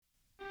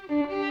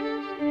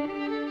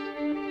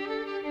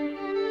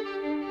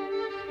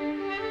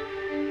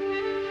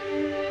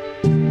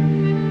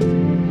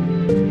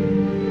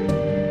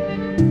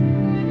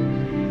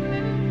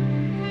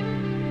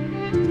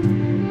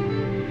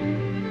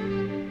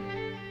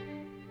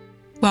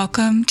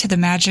Welcome to the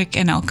Magic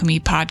and Alchemy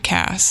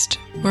podcast,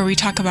 where we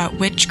talk about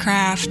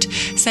witchcraft,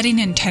 setting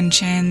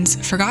intentions,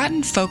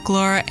 forgotten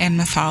folklore, and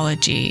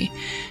mythology.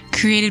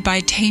 Created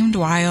by Tamed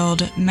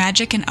Wild,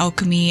 Magic and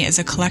Alchemy is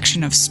a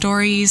collection of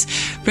stories,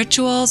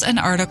 rituals, and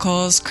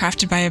articles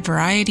crafted by a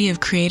variety of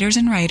creators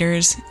and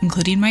writers,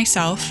 including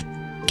myself,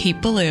 Kate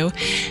Ballou,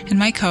 and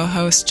my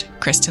co-host,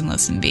 Kristen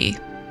Lisenby.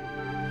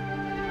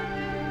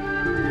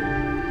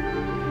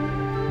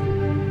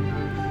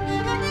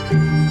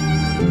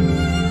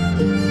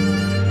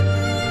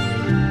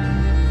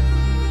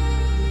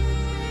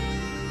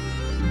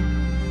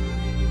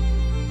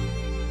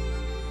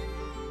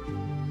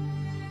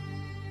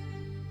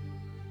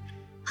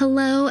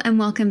 Hello and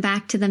welcome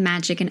back to the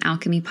Magic and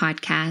Alchemy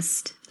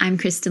podcast. I'm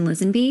Kristen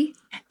Lisenby.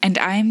 And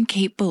I'm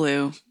Kate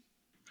Ballou.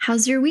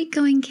 How's your week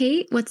going,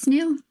 Kate? What's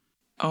new?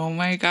 Oh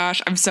my gosh,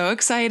 I'm so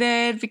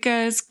excited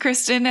because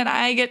Kristen and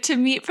I get to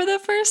meet for the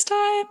first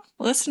time,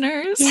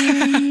 listeners.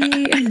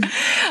 Yay.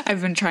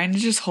 I've been trying to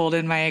just hold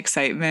in my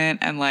excitement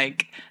and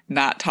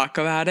not talk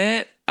about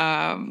it.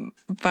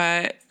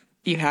 But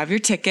you have your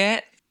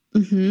ticket.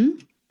 Mm-hmm.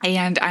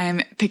 And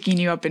I'm picking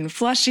you up in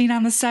Flushing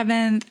on the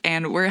 7th,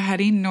 and we're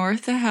heading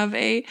north to have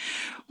a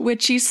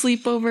witchy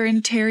sleepover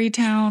in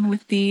Tarrytown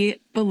with the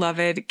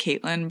beloved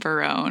Caitlin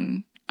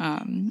Barone.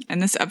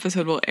 And this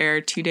episode will air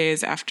 2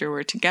 days after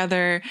we're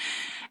together.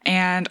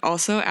 And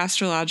also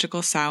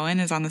Astrological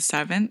Samhain is on the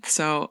 7th,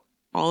 so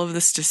all of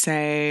this to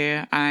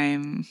say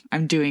I'm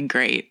doing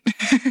great.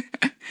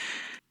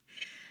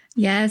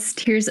 Yes,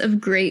 tears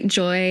of great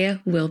joy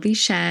will be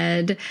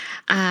shed.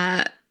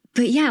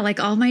 But yeah, like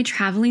all my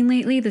traveling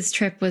lately, this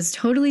trip was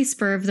totally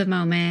spur of the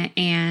moment.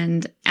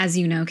 And as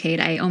you know, Kate,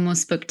 I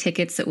almost booked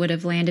tickets that would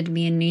have landed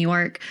me in New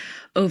York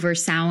over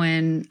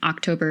Samhain,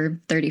 October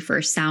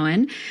 31st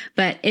Samhain,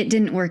 but it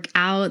didn't work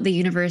out. The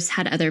universe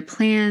had other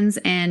plans.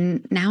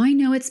 And now I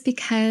know it's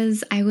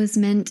because I was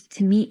meant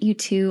to meet you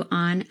two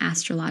on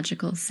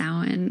Astrological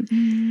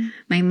Samhain.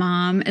 My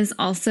mom is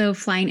also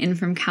flying in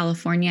from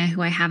California,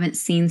 who I haven't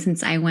seen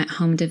since I went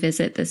home to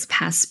visit this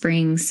past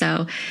spring.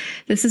 So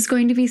this is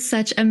going to be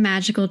such a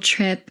magical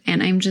trip.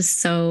 And I'm just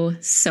so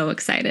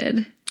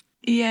excited.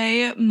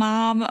 Yay,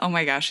 Mom. Oh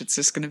my gosh, it's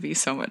just going to be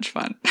so much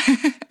fun.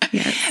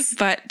 Yes.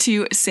 But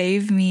to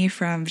save me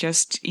from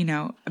just,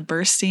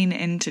 bursting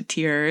into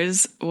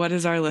tears, what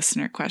is our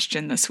listener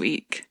question this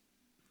week?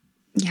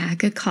 Yeah,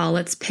 good call.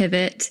 Let's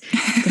pivot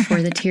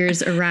before the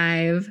tears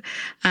arrive.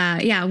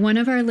 One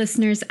of our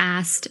listeners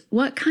asked,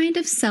 what kind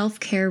of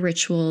self-care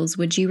rituals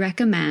would you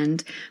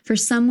recommend for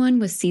someone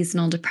with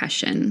seasonal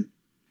depression?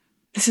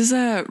 This is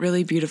a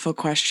really beautiful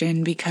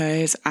question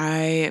because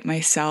I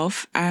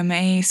myself am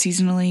a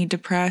seasonally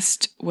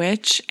depressed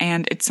witch,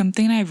 and it's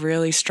something I've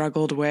really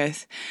struggled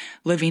with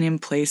living in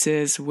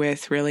places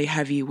with really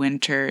heavy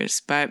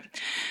winters. But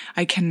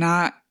I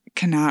cannot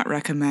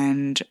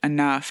recommend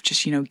enough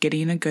just,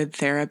 getting a good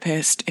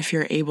therapist if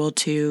you're able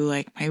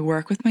to. My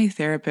work with my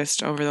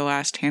therapist over the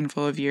last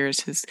handful of years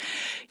has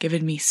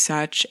given me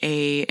such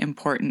a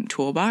important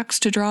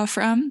toolbox to draw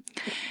from.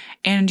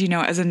 And,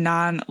 as a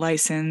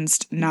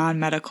non-licensed,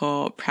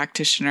 non-medical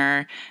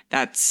practitioner,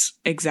 that's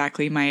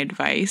exactly my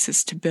advice,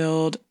 is to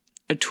build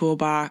a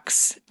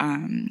toolbox,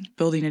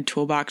 building a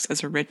toolbox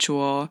as a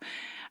ritual.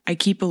 I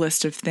keep a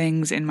list of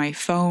things in my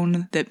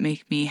phone that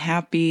make me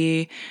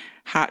happy: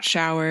 hot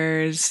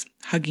showers,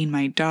 hugging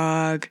my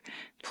dog,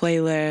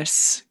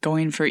 playlists,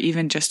 going for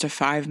even just a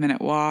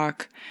 5-minute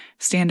walk,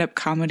 stand-up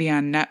comedy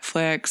on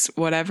Netflix,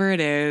 whatever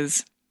it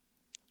is.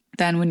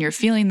 Then when you're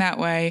feeling that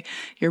way,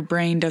 your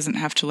brain doesn't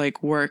have to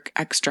work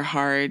extra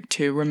hard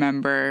to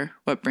remember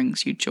what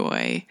brings you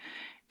joy.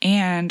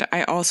 And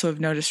I also have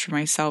noticed for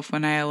myself,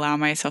 when I allow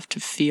myself to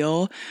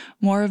feel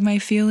more of my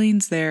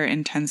feelings, their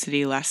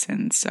intensity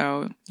lessens.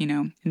 So,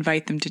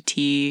 invite them to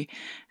tea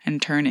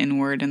and turn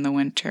inward in the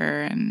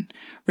winter. And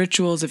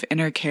rituals of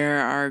inner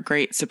care are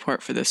great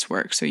support for this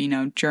work. So,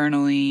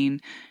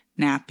 journaling,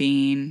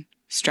 napping,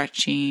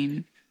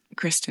 stretching.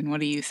 Kristen,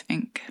 what do you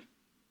think?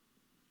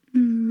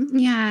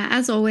 Yeah,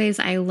 as always,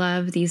 I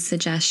love these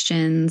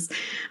suggestions.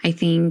 I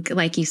think,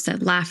 like you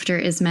said, laughter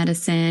is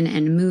medicine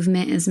and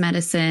movement is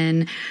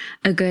medicine.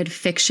 A good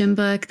fiction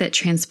book that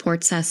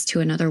transports us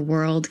to another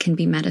world can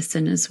be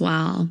medicine as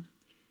well.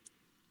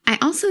 I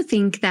also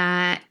think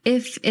that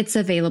if it's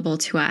available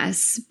to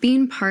us,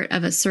 being part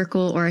of a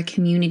circle or a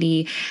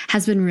community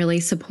has been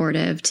really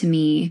supportive to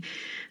me.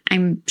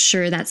 I'm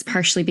sure that's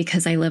partially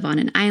because I live on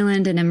an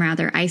island and am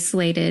rather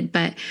isolated,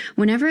 but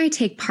whenever I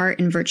take part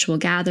in virtual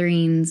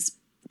gatherings,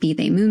 be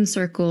they moon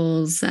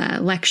circles,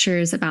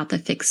 lectures about the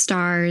fixed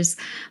stars,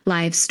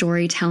 live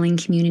storytelling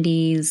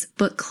communities,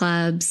 book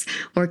clubs,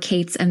 or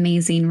Kate's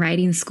amazing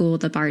writing school,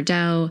 the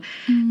Bardo,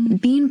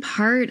 being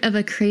part of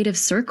a creative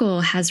circle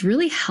has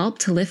really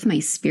helped to lift my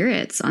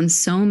spirits on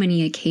so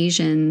many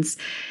occasions.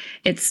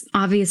 It's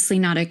obviously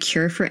not a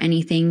cure for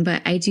anything,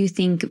 but I do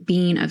think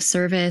being of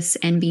service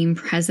and being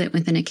present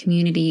within a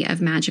community of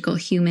magical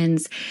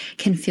humans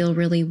can feel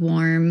really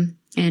warm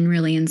and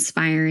really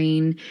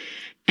inspiring.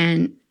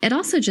 And it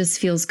also just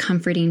feels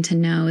comforting to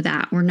know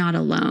that we're not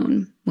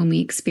alone when we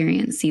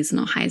experience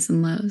seasonal highs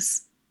and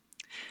lows.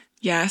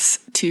 Yes,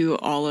 to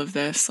all of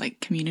this, like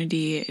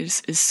community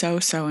is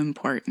so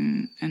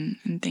important.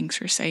 And thanks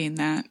for saying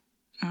that.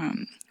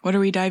 What are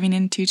we diving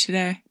into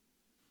today?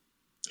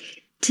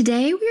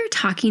 Today, we are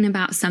talking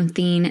about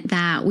something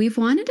that we've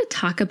wanted to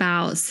talk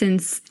about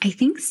since, I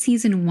think,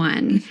 season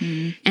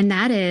 1, and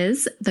that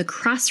is the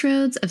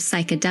crossroads of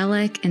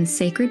psychedelic and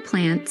sacred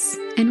plants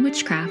and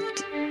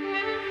witchcraft.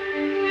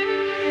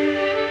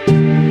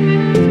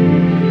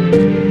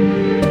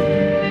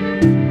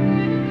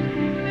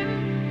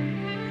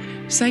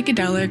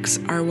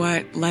 Psychedelics are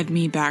what led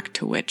me back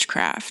to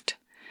witchcraft.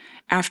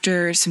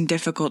 After some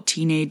difficult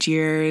teenage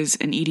years,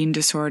 an eating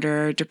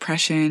disorder,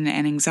 depression,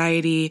 and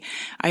anxiety,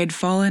 I had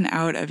fallen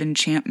out of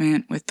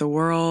enchantment with the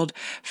world,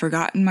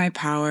 forgotten my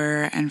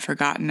power, and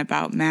forgotten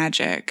about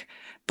magic.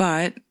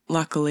 But,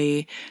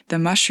 luckily, the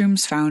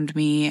mushrooms found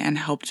me and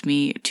helped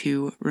me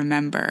to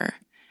remember.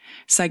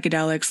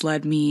 Psychedelics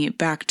led me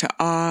back to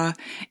awe,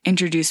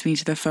 introduced me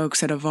to the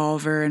folks at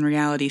Evolver and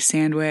Reality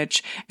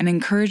Sandwich, and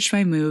encouraged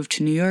my move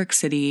to New York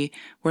City,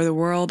 where the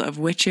world of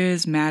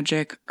witches,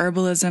 magic,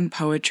 herbalism,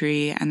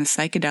 poetry, and the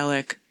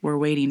psychedelic were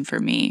waiting for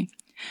me.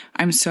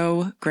 I'm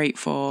so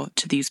grateful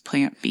to these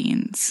plant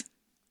beings.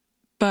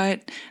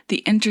 But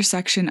the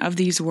intersection of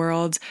these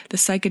worlds, the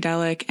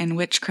psychedelic and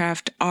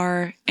witchcraft,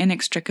 are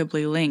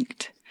inextricably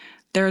linked.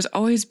 There has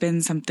always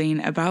been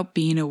something about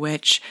being a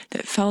witch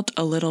that felt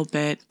a little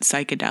bit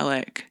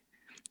psychedelic.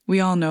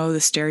 We all know the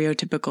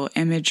stereotypical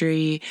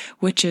imagery,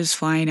 witches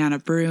flying on a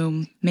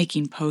broom,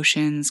 making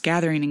potions,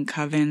 gathering in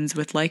covens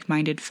with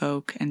like-minded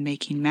folk, and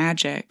making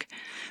magic.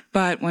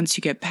 But once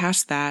you get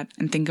past that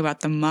and think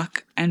about the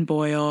muck and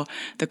boil,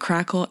 the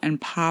crackle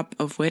and pop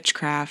of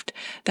witchcraft,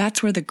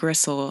 that's where the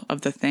gristle of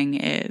the thing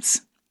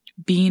is.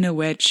 Being a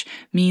witch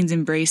means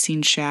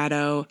embracing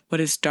shadow, what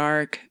is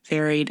dark,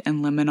 varied,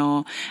 and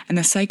liminal, and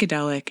the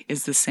psychedelic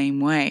is the same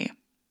way.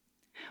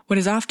 What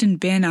has often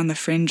been on the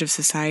fringe of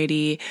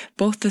society,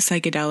 both the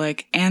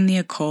psychedelic and the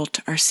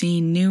occult are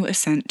seeing new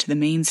ascent to the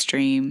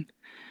mainstream.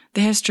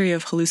 The history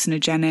of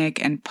hallucinogenic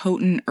and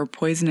potent or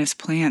poisonous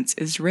plants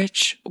is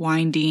rich,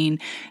 winding,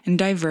 and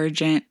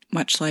divergent,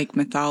 much like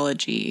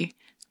mythology.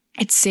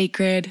 It's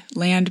sacred,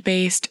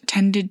 land-based,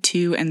 tended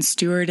to and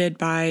stewarded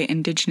by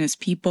indigenous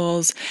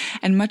peoples,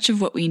 and much of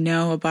what we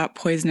know about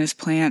poisonous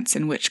plants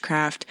and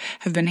witchcraft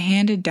have been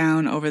handed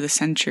down over the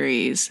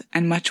centuries,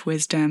 and much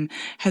wisdom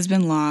has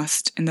been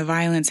lost in the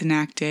violence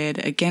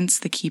enacted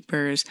against the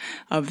keepers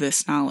of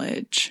this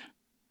knowledge.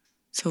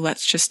 So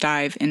let's just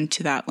dive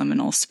into that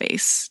liminal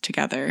space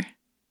together.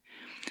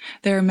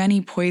 There are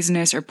many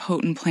poisonous or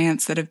potent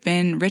plants that have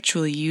been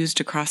ritually used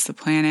across the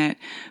planet.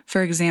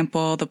 For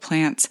example, the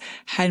plants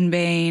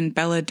henbane,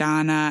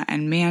 belladonna,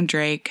 and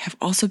mandrake have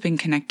also been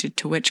connected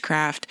to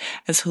witchcraft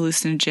as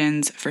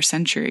hallucinogens for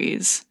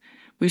centuries.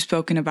 We've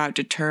spoken about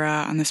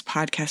datura on this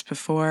podcast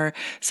before,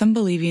 some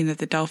believing that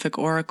the Delphic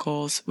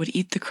oracles would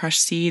eat the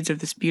crushed seeds of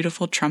this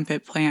beautiful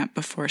trumpet plant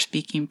before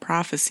speaking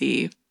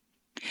prophecy.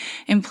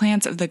 In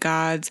Plants of the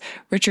Gods,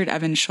 Richard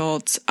Evans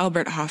Schultz,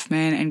 Albert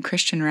Hoffman, and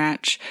Christian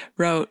Ratch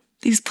wrote,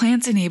 "These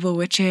plants enable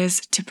witches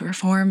to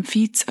perform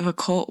feats of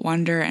occult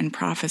wonder and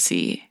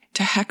prophecy,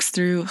 to hex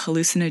through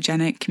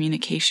hallucinogenic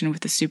communication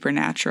with the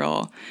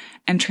supernatural,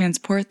 and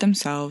transport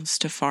themselves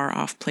to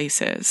far-off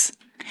places."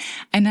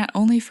 And not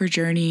only for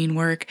journeying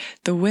work,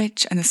 the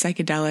witch and the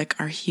psychedelic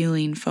are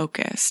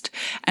healing-focused,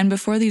 and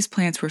before these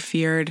plants were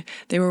feared,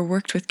 they were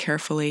worked with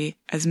carefully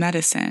as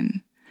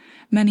medicine.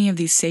 Many of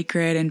these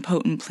sacred and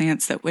potent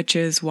plants that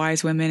witches,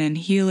 wise women, and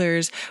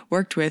healers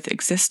worked with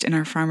exist in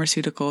our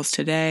pharmaceuticals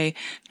today.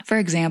 For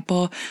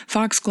example,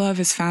 foxglove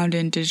is found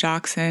in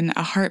digoxin,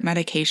 a heart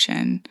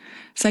medication.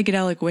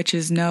 Psychedelic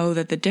witches know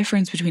that the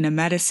difference between a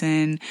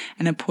medicine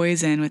and a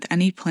poison with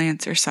any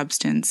plants or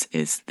substance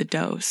is the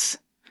dose.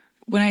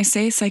 When I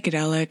say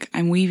psychedelic,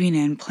 I'm weaving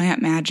in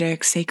plant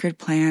magic, sacred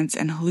plants,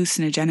 and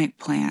hallucinogenic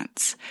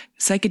plants.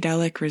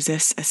 Psychedelic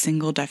resists a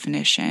single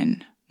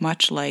definition,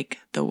 much like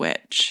the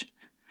witch.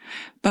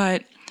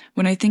 But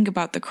when I think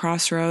about the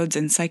crossroads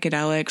and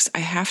psychedelics, I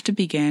have to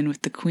begin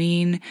with the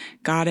queen,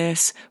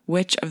 goddess,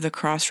 witch of the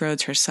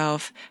crossroads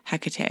herself,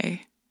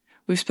 Hecate.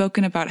 We've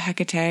spoken about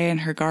Hecate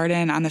and her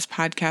garden on this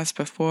podcast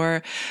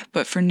before,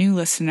 but for new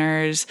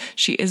listeners,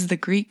 she is the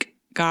Greek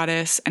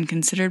goddess and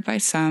considered by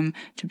some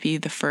to be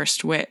the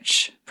first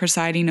witch,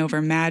 presiding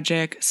over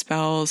magic,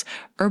 spells,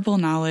 herbal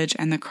knowledge,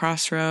 and the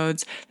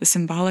crossroads, the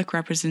symbolic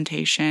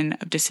representation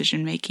of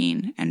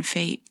decision-making and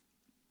fate.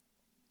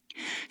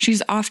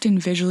 She's often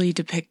visually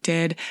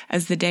depicted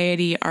as the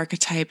deity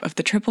archetype of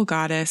the triple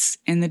goddess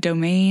in the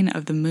domain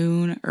of the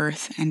moon,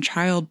 earth, and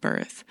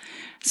childbirth.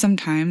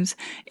 Sometimes,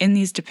 in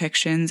these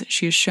depictions,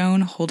 she is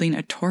shown holding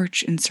a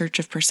torch in search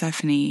of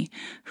Persephone,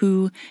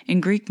 who,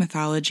 in Greek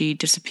mythology,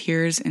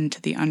 disappears into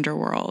the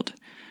underworld.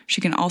 She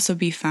can also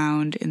be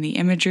found in the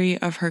imagery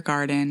of her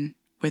garden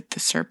with the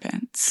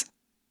serpents.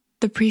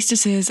 The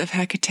priestesses of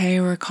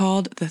Hecate were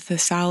called the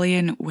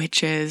Thessalian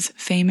witches,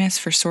 famous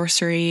for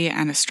sorcery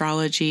and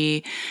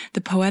astrology.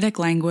 The poetic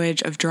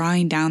language of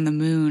drawing down the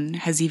moon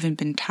has even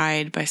been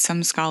tied by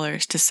some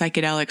scholars to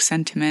psychedelic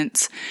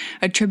sentiments,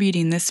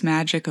 attributing this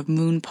magic of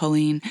moon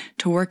pulling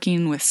to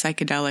working with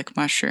psychedelic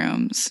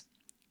mushrooms.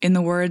 In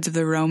the words of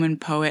the Roman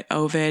poet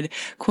Ovid,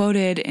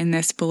 quoted in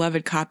this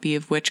beloved copy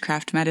of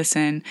Witchcraft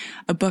Medicine,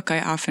 a book I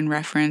often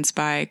reference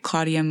by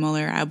Claudia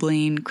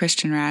Muller-Ebling,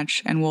 Christian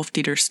Ratch, and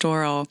Wolf-Dieter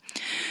Storl,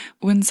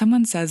 when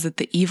someone says that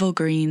the evil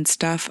green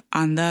stuff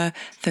on the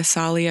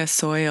Thessalia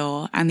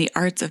soil and the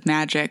arts of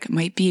magic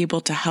might be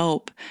able to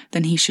help,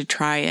 then he should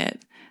try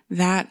it.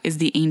 That is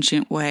the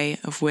ancient way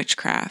of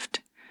witchcraft.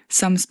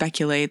 Some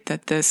speculate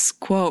that this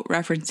quote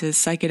references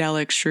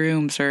psychedelic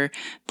shrooms or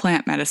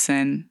plant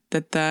medicine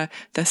that the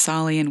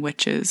Thessalian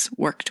witches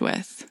worked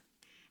with.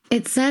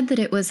 It said that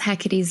it was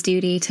Hecate's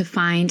duty to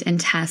find and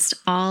test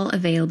all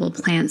available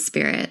plant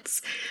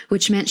spirits,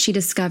 which meant she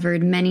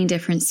discovered many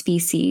different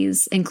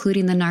species,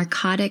 including the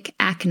narcotic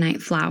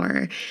aconite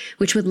flower,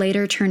 which would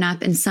later turn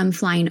up in some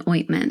flying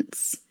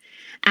ointments.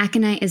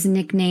 Aconite is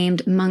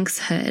nicknamed monk's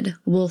hood,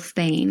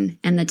 wolfbane,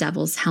 and the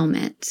devil's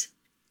helmet.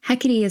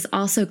 Hecate is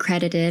also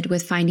credited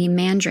with finding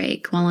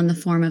mandrake while in the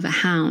form of a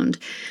hound,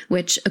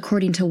 which,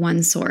 according to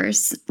one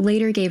source,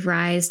 later gave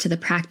rise to the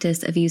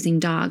practice of using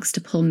dogs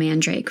to pull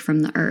mandrake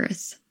from the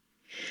earth.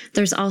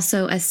 There's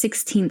also a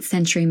 16th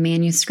century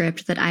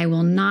manuscript that I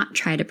will not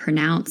try to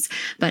pronounce,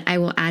 but I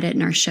will add it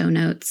in our show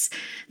notes,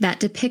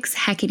 that depicts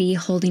Hecate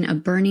holding a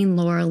burning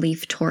laurel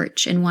leaf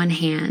torch in one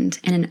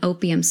hand and an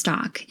opium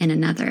stalk in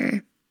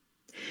another.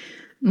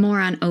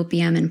 More on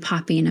opium and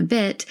poppy in a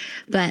bit,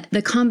 but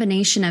the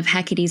combination of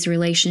Hecate's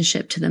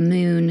relationship to the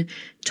moon,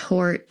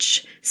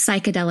 torch,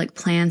 psychedelic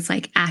plants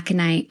like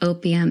aconite,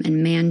 opium,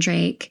 and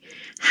mandrake,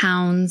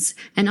 hounds,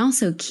 and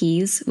also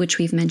keys, which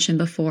we've mentioned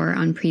before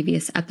on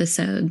previous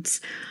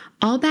episodes,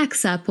 all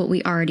backs up what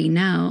we already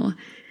know,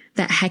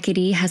 that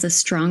Hecate has a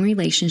strong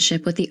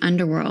relationship with the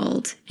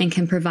underworld and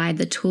can provide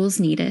the tools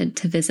needed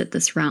to visit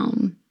this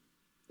realm.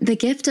 The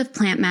gift of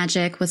plant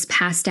magic was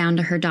passed down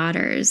to her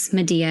daughters,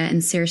 Medea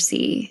and Circe.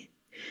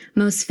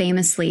 Most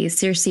famously,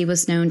 Circe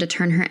was known to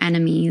turn her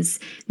enemies,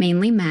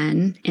 mainly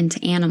men,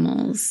 into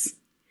animals.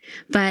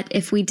 But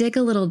if we dig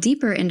a little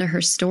deeper into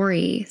her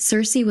story,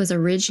 Circe was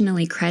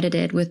originally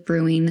credited with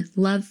brewing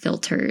love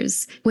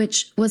philters,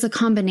 which was a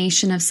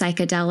combination of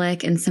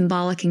psychedelic and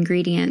symbolic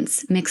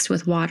ingredients mixed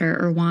with water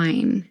or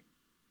wine.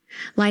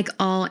 Like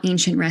all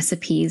ancient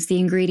recipes, the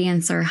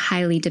ingredients are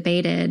highly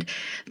debated,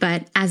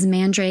 but as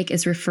mandrake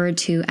is referred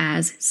to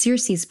as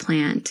Circe's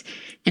plant,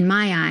 in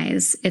my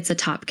eyes, it's a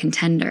top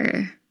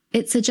contender.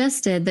 It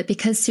suggested that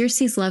because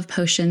Circe's love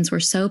potions were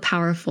so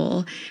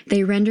powerful,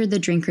 they rendered the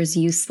drinkers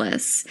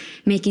useless,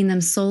 making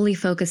them solely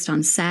focused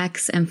on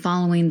sex and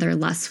following their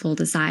lustful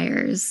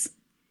desires.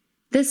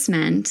 This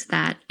meant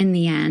that, in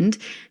the end,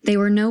 they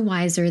were no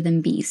wiser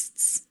than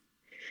beasts.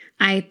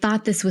 I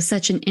thought this was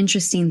such an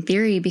interesting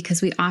theory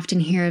because we often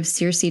hear of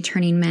Circe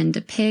turning men to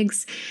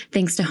pigs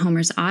thanks to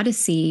Homer's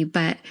Odyssey,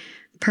 but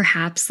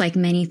perhaps like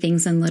many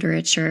things in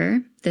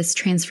literature, this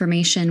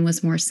transformation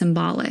was more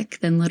symbolic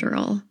than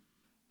literal.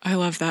 I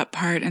love that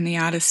part in the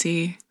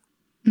Odyssey.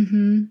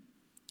 Mm-hmm.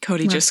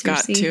 Cody Love just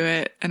Circe. got to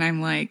it, and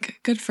I'm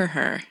like, good for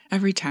her.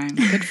 Every time.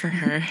 Good for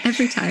her.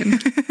 Every time.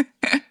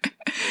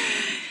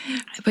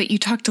 But you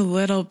talked a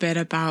little bit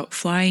about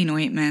flying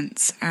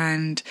ointments,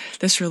 and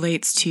this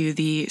relates to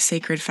the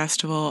sacred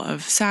festival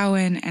of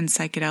Samhain and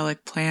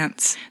psychedelic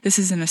plants. This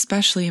is an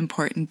especially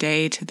important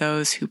day to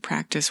those who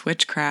practice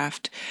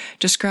witchcraft,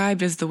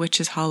 described as the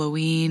witches'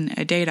 Halloween,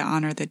 a day to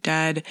honor the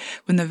dead,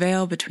 when the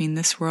veil between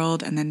this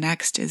world and the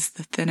next is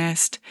the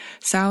thinnest.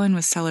 Samhain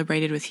was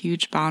celebrated with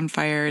huge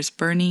bonfires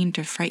burning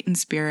to frighten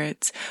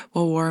spirits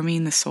while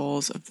warming the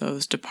souls of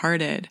those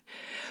departed.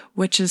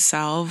 Witches'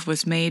 salve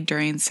was made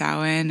during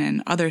Samhain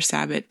and other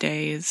Sabbath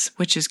days,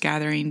 witches'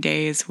 gathering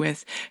days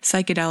with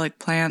psychedelic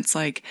plants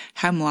like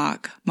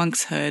hemlock,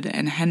 monkshood,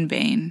 and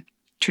henbane.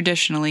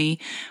 Traditionally,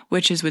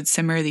 witches would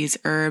simmer these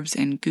herbs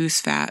in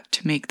goose fat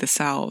to make the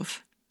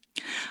salve.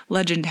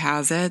 Legend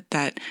has it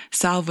that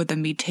salve would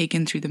then be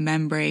taken through the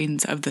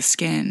membranes of the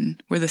skin,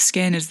 where the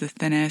skin is the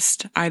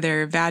thinnest,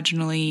 either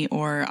vaginally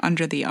or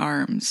under the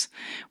arms.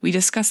 We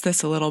discussed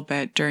this a little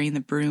bit during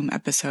the broom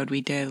episode we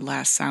did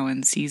last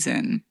Samhain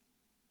season.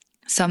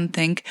 Some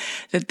think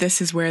that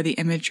this is where the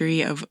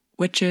imagery of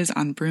witches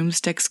on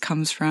broomsticks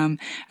comes from,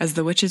 as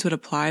the witches would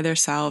apply their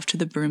salve to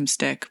the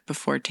broomstick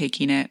before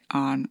taking it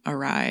on a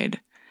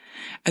ride.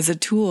 As a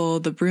tool,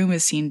 the broom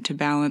is seen to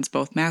balance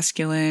both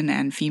masculine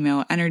and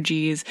female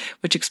energies,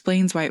 which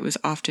explains why it was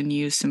often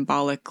used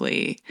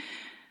symbolically.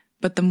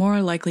 But the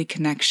more likely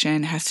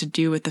connection has to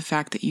do with the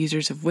fact that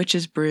users of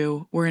witches'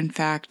 brew were in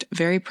fact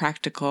very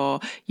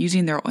practical,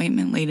 using their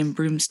ointment-laden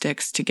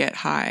broomsticks to get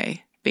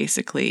high,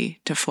 basically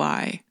to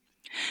fly.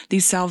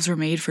 These salves were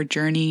made for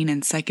journeying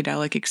and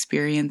psychedelic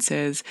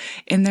experiences.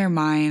 In their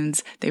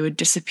minds, they would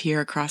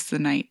disappear across the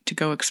night to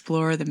go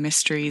explore the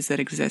mysteries that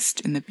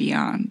exist in the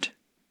beyond.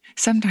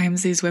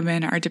 Sometimes these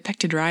women are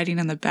depicted riding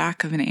on the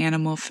back of an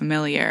animal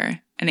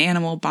familiar, an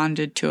animal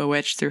bonded to a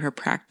witch through her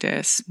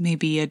practice,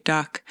 maybe a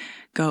duck,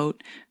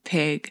 goat,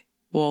 pig,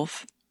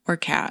 wolf, or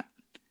cat.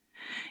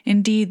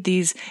 Indeed,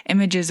 these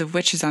images of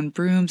witches on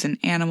brooms and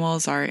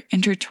animals are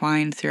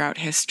intertwined throughout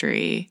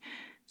history.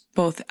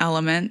 Both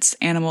elements,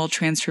 animal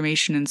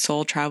transformation and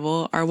soul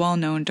travel, are well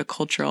known to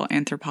cultural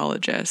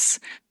anthropologists.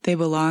 They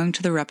belong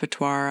to the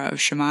repertoire of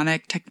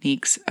shamanic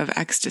techniques of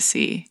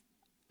ecstasy.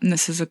 And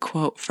this is a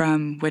quote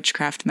from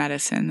Witchcraft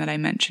Medicine that I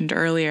mentioned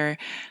earlier.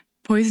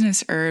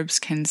 Poisonous herbs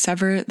can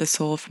sever the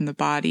soul from the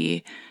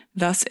body.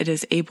 Thus, it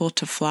is able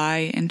to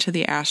fly into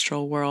the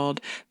astral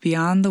world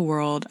beyond the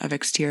world of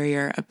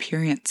exterior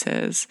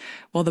appearances.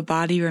 While the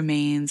body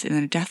remains in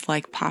a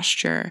death-like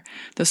posture,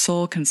 the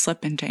soul can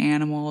slip into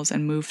animals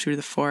and move through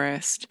the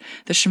forest.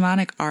 The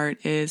shamanic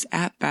art is,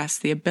 at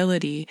best, the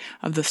ability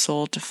of the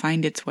soul to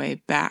find its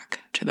way back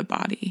to the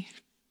body.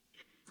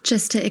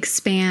 Just to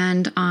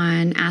expand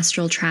on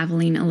astral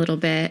traveling a little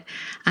bit,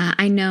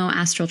 I know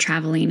astral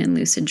traveling and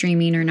lucid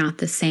dreaming are not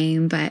the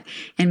same, but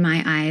in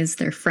my eyes,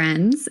 they're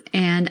friends.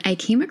 And I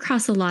came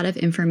across a lot of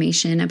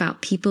information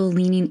about people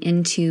leaning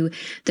into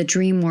the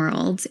dream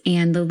world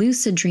and the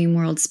lucid dream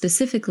world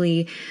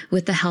specifically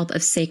with the help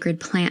of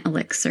sacred plant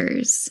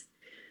elixirs.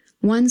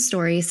 One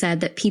story said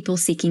that people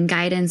seeking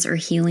guidance or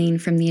healing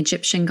from the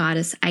Egyptian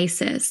goddess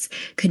Isis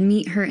could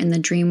meet her in the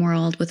dream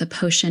world with a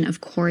potion of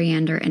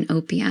coriander and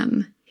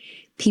opium.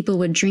 People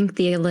would drink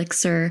the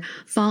elixir,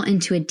 fall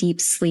into a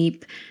deep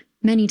sleep,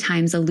 many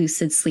times a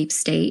lucid sleep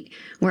state,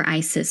 where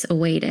Isis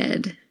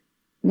awaited.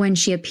 When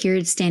she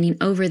appeared standing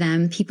over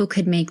them, people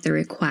could make their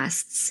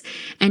requests,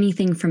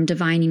 anything from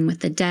divining with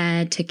the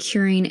dead to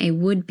curing a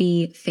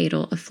would-be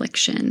fatal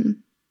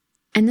affliction.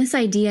 And this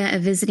idea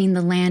of visiting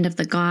the land of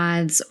the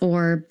gods,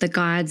 or the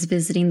gods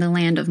visiting the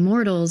land of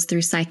mortals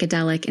through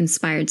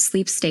psychedelic-inspired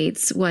sleep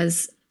states,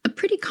 was a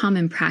pretty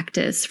common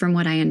practice from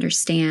what I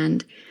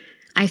understand.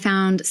 I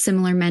found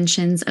similar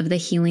mentions of the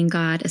healing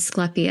god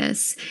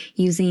Asclepius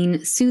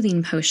using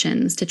soothing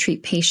potions to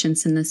treat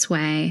patients in this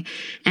way,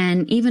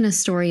 and even a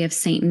story of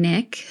Saint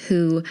Nick,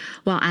 who,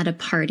 while at a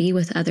party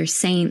with other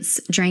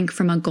saints, drank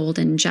from a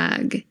golden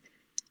jug.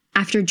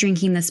 After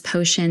drinking this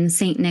potion,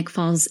 Saint Nick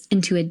falls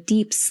into a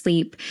deep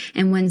sleep,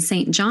 and when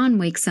Saint John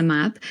wakes him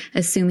up,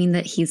 assuming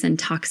that he's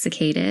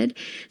intoxicated,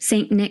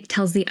 Saint Nick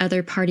tells the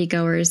other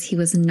partygoers he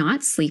was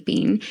not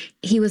sleeping.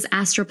 He was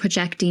astral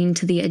projecting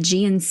to the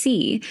Aegean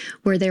Sea,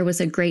 where there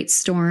was a great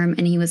storm,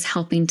 and he was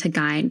helping to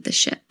guide the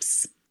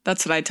ships.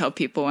 That's what I tell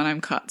people when I'm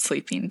caught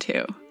sleeping,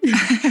 too.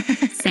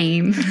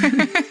 Same.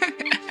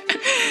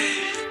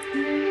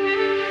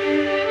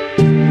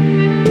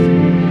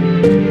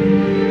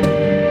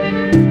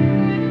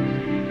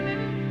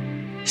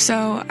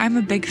 So I'm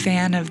a big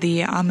fan of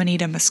the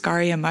Amanita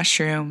muscaria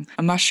mushroom,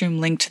 a mushroom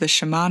linked to the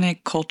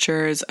shamanic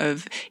cultures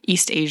of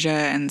East Asia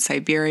and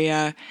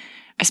Siberia,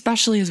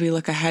 especially as we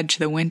look ahead to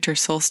the winter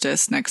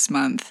solstice next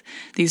month.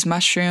 These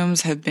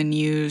mushrooms have been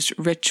used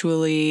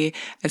ritually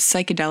as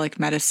psychedelic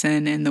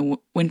medicine in the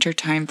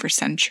wintertime for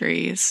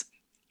centuries.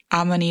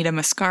 Amanita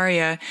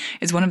muscaria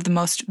is one of the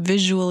most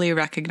visually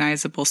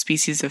recognizable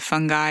species of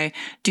fungi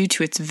due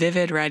to its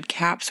vivid red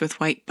caps with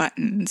white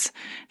buttons.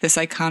 This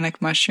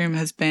iconic mushroom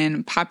has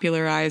been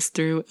popularized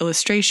through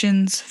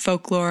illustrations,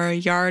 folklore,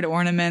 yard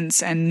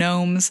ornaments, and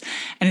gnomes,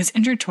 and is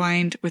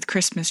intertwined with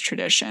Christmas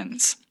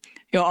traditions.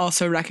 You'll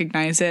also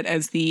recognize it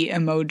as the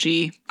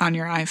emoji on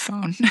your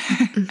iPhone.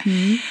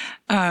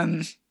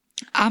 Mm-hmm.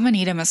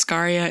 Amanita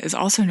muscaria is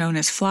also known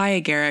as fly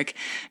agaric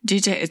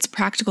due to its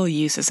practical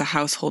use as a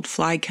household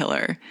fly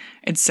killer.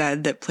 It's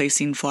said that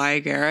placing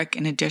fly agaric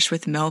in a dish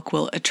with milk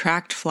will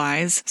attract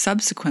flies,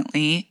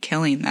 subsequently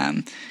killing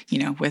them,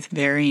 with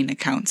varying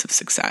accounts of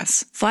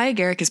success. Fly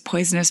agaric is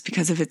poisonous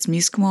because of its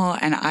muscimol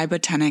and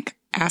ibotenic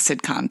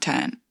acid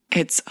content.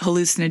 It's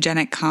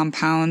hallucinogenic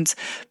compounds,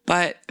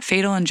 but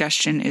fatal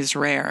ingestion is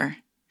rare.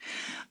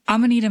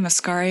 Amanita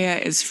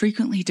muscaria is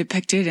frequently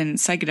depicted in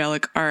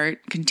psychedelic art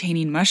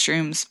containing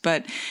mushrooms,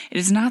 but it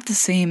is not the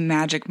same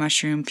magic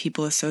mushroom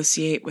people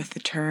associate with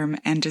the term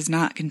and does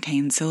not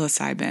contain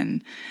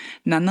psilocybin.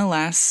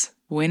 Nonetheless,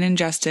 when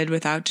ingested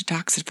without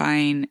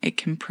detoxifying, it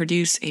can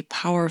produce a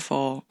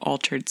powerful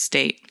altered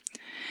state.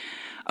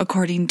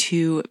 According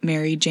to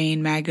Mary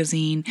Jane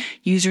magazine,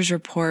 users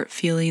report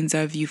feelings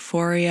of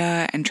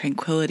euphoria and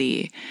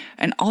tranquility,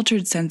 an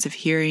altered sense of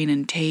hearing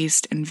and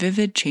taste, and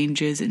vivid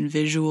changes in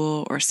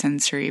visual or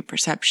sensory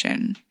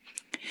perception.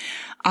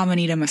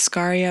 Amanita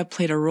muscaria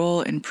played a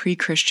role in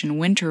pre-Christian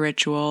winter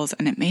rituals,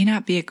 and it may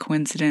not be a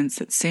coincidence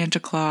that Santa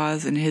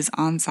Claus and his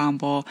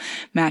ensemble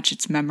match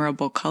its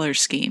memorable color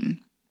scheme.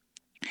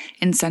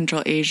 In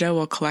Central Asia,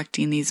 while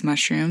collecting these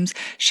mushrooms,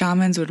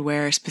 shamans would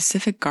wear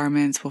specific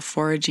garments while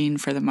foraging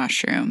for the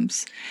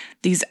mushrooms.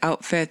 These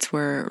outfits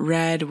were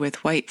red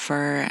with white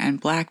fur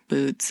and black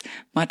boots,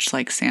 much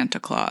like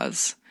Santa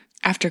Claus.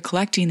 After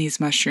collecting these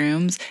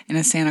mushrooms in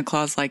a Santa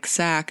Claus-like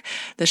sack,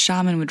 the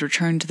shaman would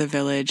return to the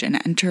village and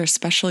enter a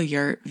special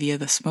yurt via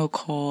the smoke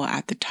hole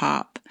at the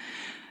top.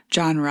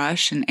 John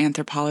Rush, an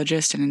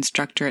anthropologist and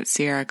instructor at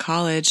Sierra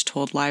College,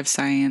 told Live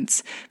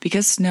Science,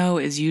 because snow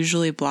is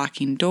usually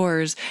blocking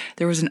doors,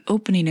 there was an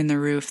opening in the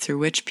roof through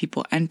which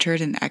people entered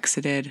and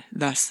exited,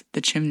 thus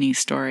the chimney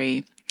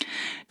story.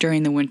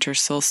 During the winter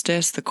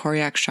solstice, the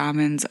Koryak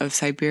shamans of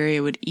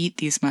Siberia would eat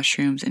these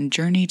mushrooms and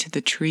journey to the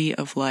Tree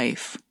of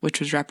Life, which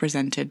was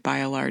represented by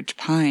a large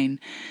pine.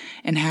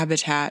 And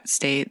Habitat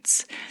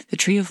states, the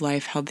Tree of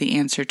Life held the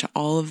answer to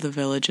all of the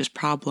village's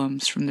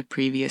problems from the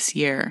previous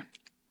year.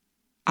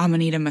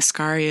 Amanita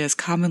muscaria is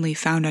commonly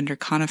found under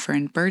conifer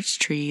and birch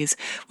trees,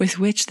 with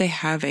which they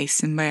have a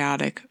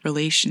symbiotic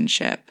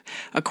relationship,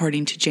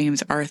 according to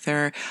James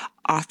Arthur,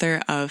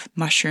 author of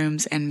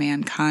Mushrooms and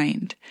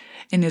Mankind.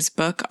 In his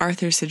book,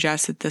 Arthur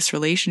suggests that this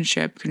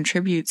relationship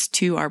contributes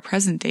to our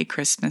present-day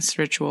Christmas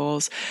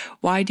rituals.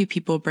 Why do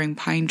people bring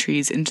pine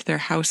trees into their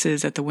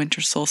houses at the winter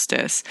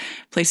solstice,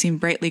 placing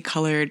brightly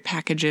colored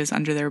packages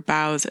under their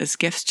boughs as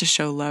gifts to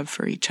show love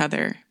for each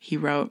other? He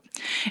wrote,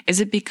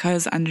 "Is it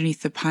because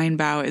underneath the pine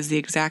bough is the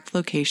exact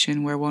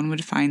location where one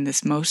would find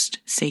this most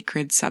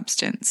sacred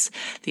substance,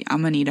 the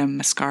Amanita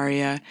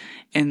muscaria,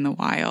 in the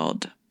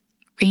wild?"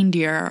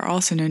 Reindeer are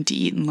also known to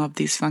eat and love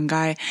these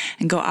fungi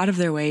and go out of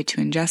their way to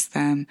ingest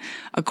them.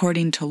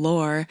 According to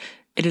lore,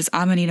 it is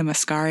Amanita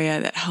muscaria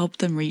that helped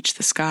them reach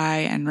the sky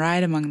and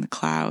ride among the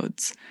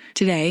clouds.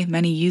 Today,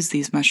 many use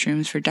these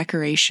mushrooms for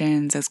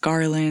decorations, as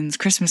garlands,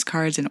 Christmas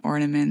cards, and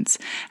ornaments,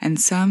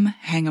 and some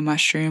hang a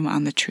mushroom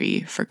on the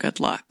tree for good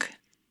luck.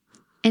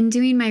 In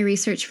doing my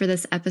research for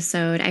this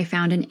episode, I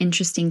found an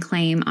interesting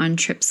claim on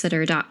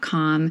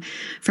TripSitter.com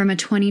from a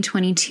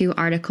 2022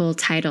 article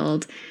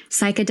titled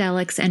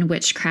Psychedelics and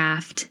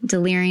Witchcraft,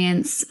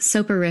 Deliriants,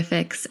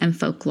 Soporifics, and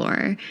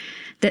Folklore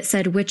that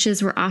said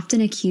witches were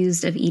often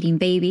accused of eating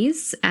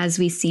babies, as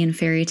we see in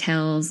fairy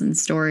tales and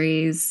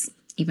stories,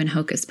 even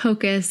Hocus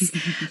Pocus,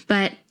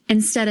 but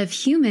instead of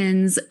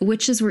humans,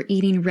 witches were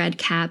eating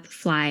redcap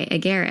fly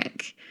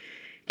agaric.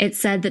 It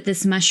said that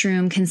this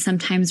mushroom can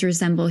sometimes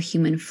resemble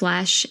human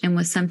flesh and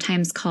was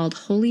sometimes called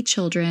holy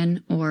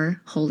children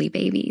or holy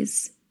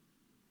babies.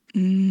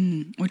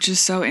 Which is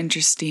so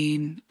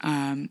interesting.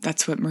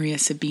 That's what Maria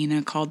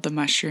Sabina called the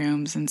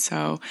mushrooms. And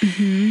so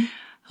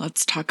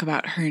let's talk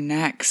about her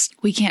next.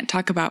 We can't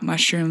talk about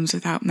mushrooms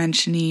without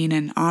mentioning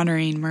and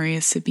honoring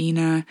Maria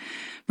Sabina.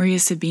 Maria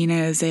Sabina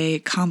is a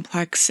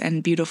complex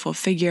and beautiful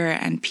figure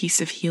and piece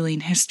of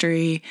healing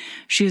history.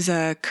 She's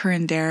a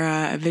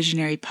curandera, a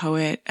visionary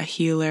poet, a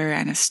healer,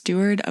 and a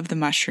steward of the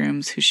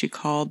mushrooms who she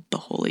called the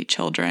Holy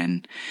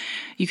Children.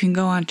 You can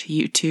go onto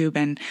YouTube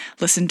and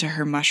listen to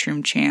her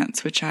mushroom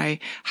chants, which I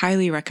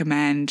highly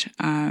recommend.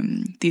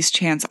 These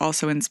chants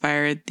also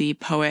inspired the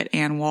poet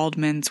Anne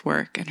Waldman's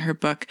work in her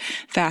book,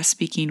 Fast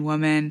Speaking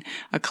Woman,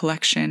 a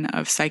collection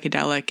of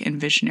psychedelic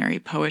and visionary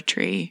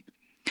poetry.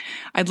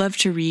 I'd love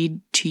to read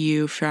to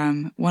you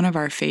from one of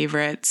our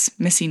favorites,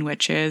 Missing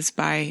Witches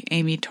by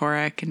Amy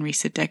Torek and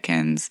Risa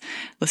Dickens.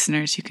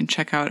 Listeners, you can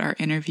check out our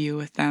interview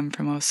with them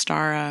from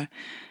Ostara.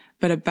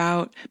 But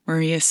about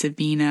Maria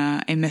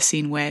Sabina, a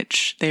missing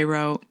witch, they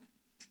wrote,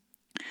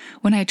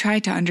 "When I try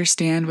to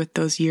understand what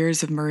those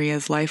years of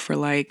Maria's life were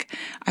like,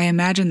 I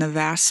imagine the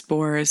vast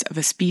spores of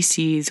a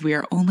species we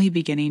are only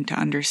beginning to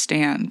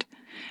understand,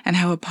 and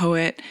how a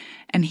poet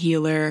and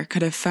healer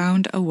could have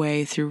found a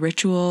way through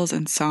rituals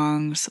and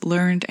songs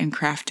learned and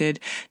crafted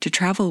to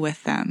travel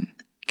with them,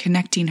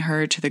 connecting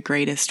her to the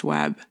greatest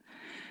web.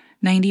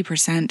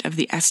 90% of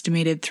the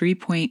estimated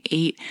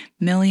 3.8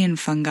 million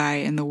fungi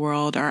in the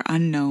world are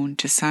unknown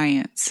to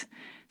science.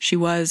 She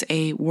was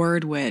a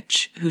word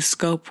witch whose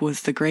scope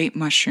was the great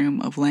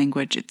mushroom of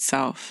language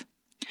itself.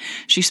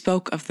 She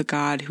spoke of the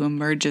God who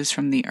emerges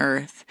from the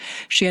earth.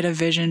 She had a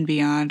vision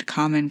beyond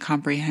common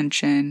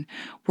comprehension.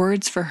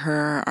 Words for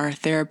her are a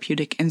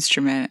therapeutic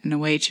instrument and a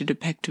way to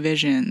depict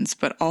visions,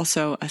 but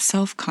also a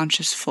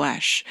self-conscious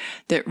flesh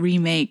that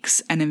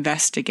remakes and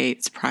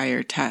investigates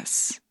prior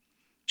tests.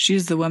 She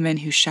is the woman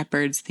who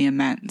shepherds the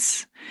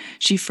immense.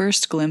 She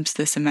first glimpsed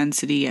this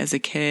immensity as a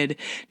kid,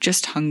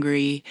 just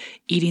hungry,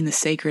 eating the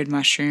sacred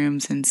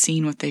mushrooms and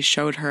seeing what they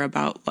showed her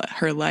about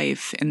her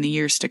life in the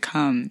years to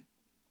come.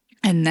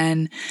 And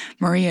then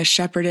Maria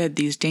shepherded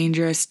these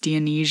dangerous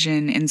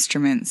Dionysian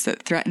instruments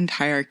that threatened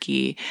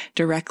hierarchy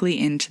directly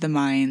into the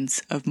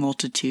minds of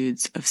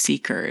multitudes of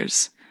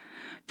seekers.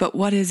 But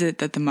what is it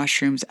that the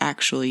mushrooms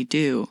actually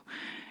do?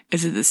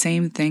 Is it the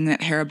same thing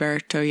that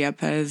Heriberto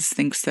Yepes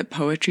thinks that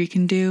poetry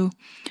can do?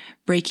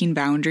 Breaking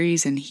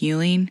boundaries and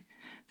healing?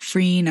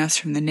 Freeing us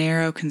from the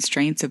narrow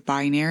constraints of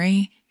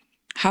binary?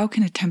 How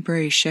can a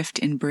temporary shift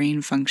in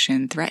brain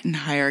function threaten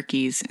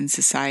hierarchies in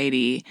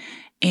society?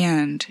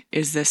 And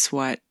is this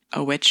what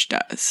a witch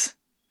does?"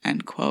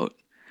 End quote.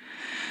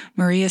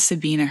 Maria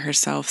Sabina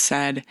herself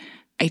said,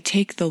 "I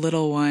take the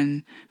little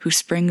one who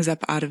springs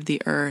up out of the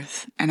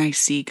earth, and I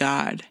see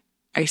God.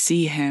 I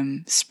see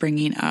him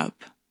springing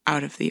up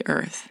out of the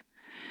earth."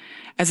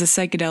 As a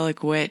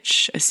psychedelic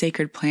witch, a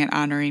sacred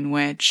plant-honoring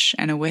witch,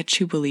 and a witch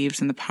who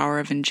believes in the power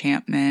of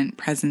enchantment,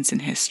 presence in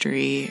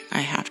history, I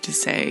have to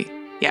say,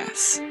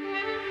 yes.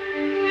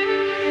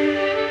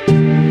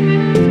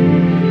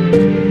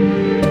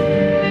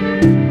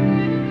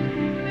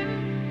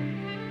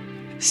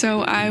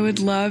 So I would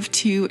love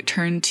to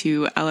turn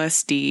to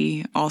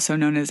LSD, also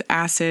known as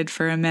acid,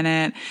 for a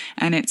minute,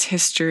 and its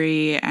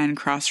history and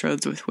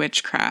crossroads with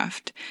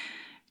witchcraft.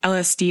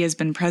 LSD has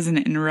been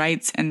present in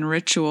rites and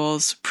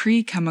rituals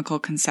pre-chemical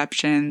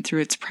conception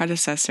through its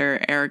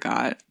predecessor,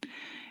 ergot.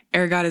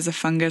 Ergot is a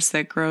fungus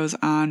that grows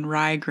on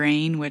rye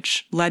grain,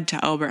 which led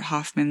to Albert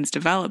Hofmann's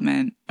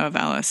development of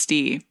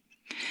LSD.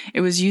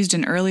 It was used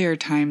in earlier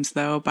times,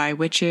 though, by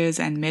witches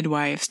and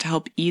midwives to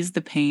help ease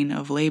the pain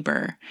of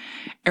labor.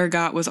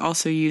 Ergot was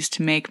also used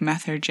to make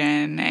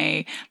methergin,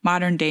 a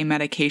modern-day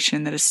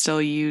medication that is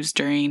still used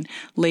during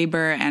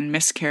labor and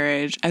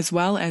miscarriage, as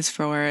well as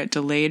for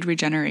delayed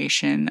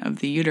regeneration of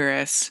the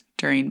uterus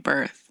during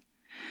birth.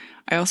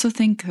 I also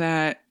think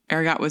that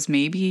ergot was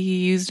maybe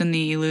used in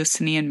the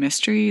Eleusinian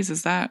Mysteries.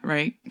 Is that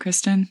right,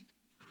 Kristen?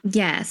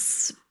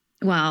 Yes.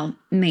 Well,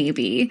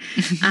 maybe.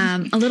 A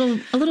little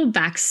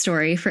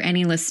backstory for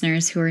any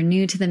listeners who are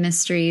new to the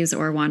mysteries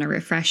or want a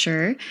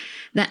refresher.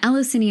 The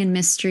Eleusinian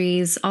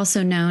Mysteries,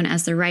 also known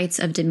as the Rites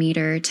of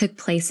Demeter, took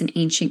place in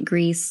ancient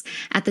Greece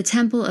at the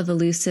Temple of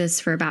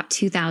Eleusis for about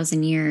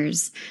 2,000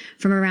 years,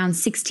 from around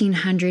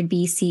 1600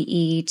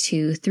 BCE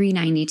to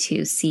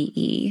 392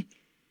 CE.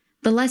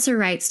 The lesser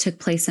rites took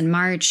place in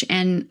March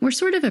and were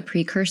sort of a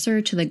precursor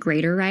to the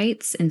greater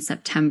rites in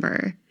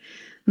September.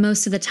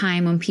 Most of the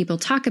time when people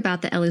talk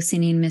about the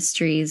Eleusinian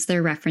Mysteries,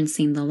 they're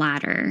referencing the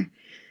latter.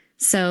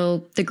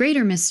 So the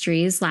greater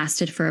mysteries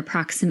lasted for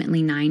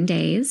approximately 9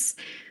 days.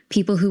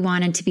 People who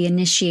wanted to be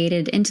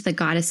initiated into the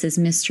goddess's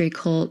mystery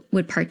cult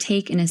would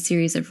partake in a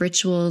series of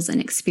rituals and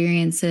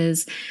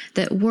experiences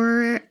that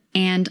were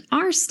and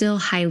are still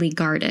highly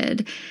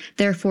guarded.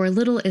 Therefore,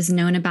 little is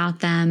known about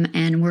them,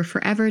 and we're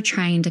forever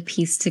trying to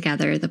piece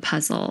together the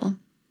puzzle.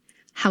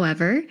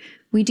 However,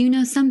 we do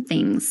know some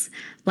things,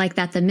 like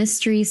that the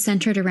mysteries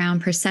centered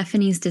around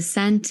Persephone's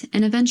descent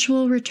and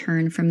eventual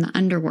return from the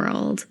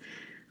underworld,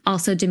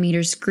 also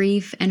Demeter's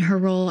grief and her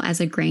role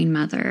as a grain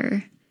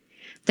mother.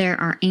 There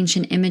are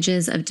ancient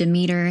images of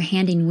Demeter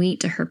handing wheat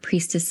to her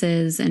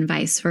priestesses and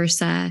vice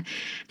versa.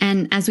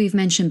 And as we've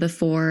mentioned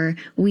before,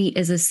 wheat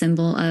is a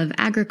symbol of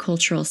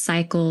agricultural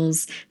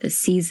cycles, the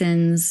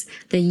seasons,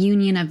 the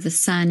union of the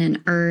sun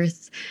and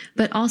earth,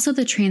 but also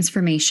the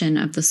transformation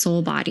of the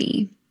soul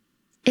body.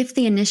 If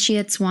the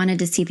initiates wanted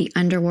to see the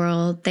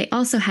underworld, they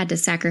also had to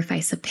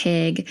sacrifice a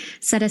pig,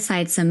 set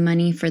aside some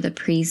money for the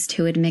priest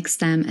who would mix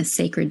them a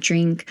sacred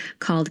drink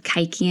called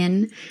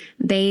kykeon,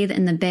 bathe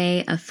in the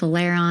bay of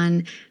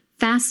Phaleron,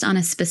 fast on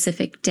a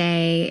specific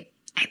day,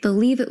 I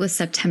believe it was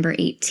September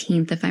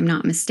 18th if I'm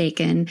not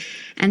mistaken,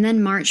 and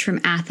then march from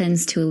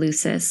Athens to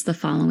Eleusis the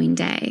following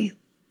day.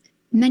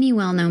 Many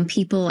well-known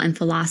people and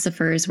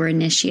philosophers were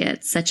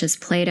initiates, such as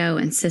Plato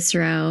and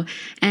Cicero,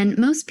 and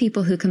most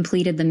people who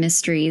completed the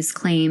mysteries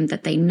claimed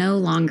that they no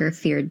longer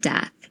feared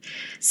death.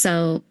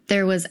 So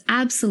there was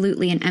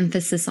absolutely an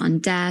emphasis on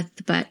death,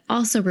 but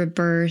also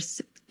rebirth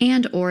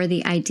and/or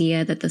the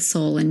idea that the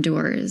soul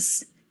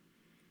endures.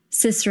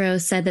 Cicero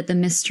said that the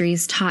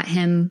mysteries taught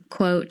him,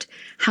 quote,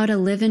 how to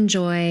live in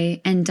joy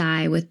and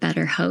die with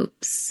better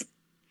hopes.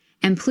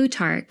 And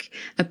Plutarch,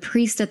 a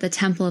priest at the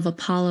Temple of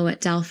Apollo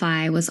at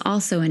Delphi, was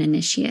also an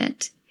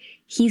initiate.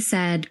 He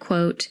said,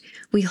 quote,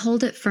 we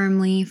hold it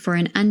firmly for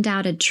an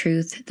undoubted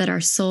truth that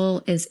our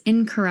soul is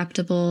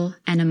incorruptible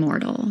and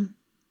immortal.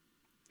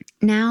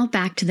 Now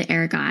back to the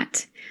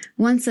ergot.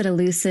 Once at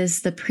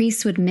Eleusis, the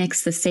priest would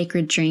mix the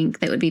sacred drink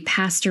that would be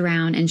passed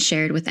around and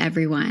shared with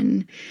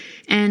everyone.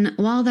 And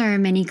while there are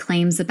many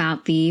claims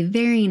about the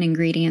varying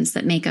ingredients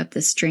that make up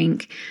this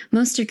drink,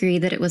 most agree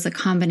that it was a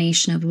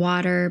combination of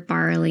water,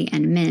 barley,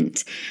 and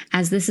mint,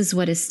 as this is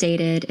what is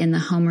stated in the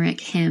Homeric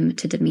hymn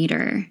to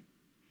Demeter.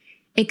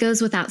 It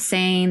goes without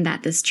saying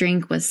that this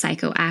drink was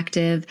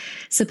psychoactive,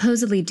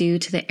 supposedly due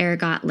to the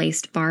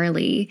ergot-laced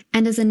barley,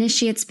 and as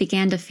initiates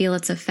began to feel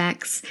its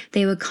effects,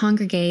 they would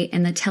congregate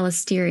in the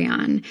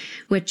telesterion,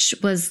 which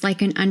was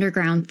like an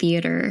underground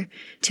theater,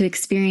 to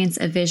experience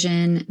a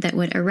vision that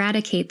would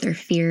eradicate their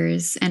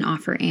fears and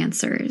offer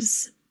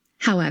answers.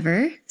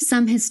 However,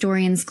 some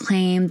historians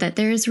claim that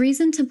there is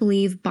reason to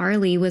believe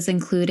barley was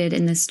included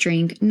in this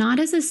drink not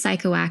as a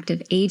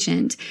psychoactive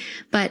agent,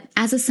 but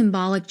as a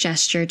symbolic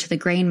gesture to the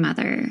grain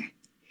mother.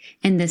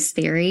 In this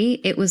theory,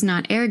 it was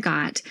not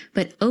ergot,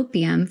 but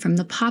opium from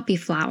the poppy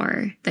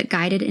flower that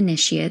guided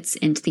initiates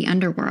into the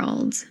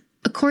underworld.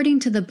 According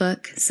to the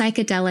book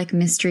Psychedelic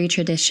Mystery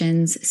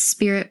Traditions,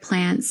 Spirit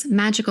Plants,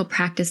 Magical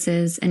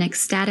Practices, and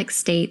Ecstatic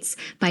States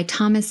by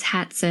Thomas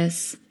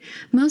Hatsis,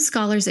 most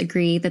scholars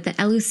agree that the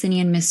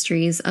Eleusinian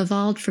Mysteries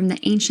evolved from the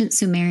ancient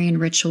Sumerian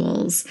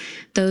rituals,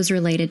 those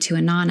related to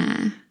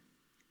Inanna.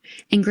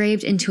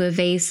 Engraved into a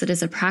vase that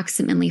is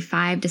approximately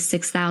 5,000 to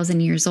 6,000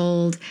 years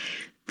old,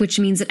 which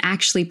means it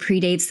actually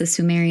predates the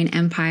Sumerian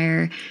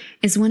Empire,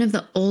 is one of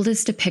the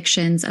oldest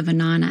depictions of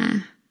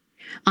Inanna.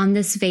 On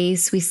this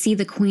vase, we see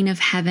the Queen of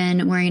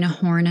Heaven wearing a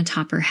horn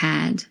atop her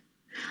head.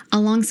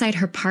 Alongside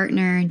her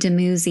partner,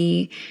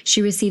 Dumuzi,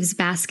 she receives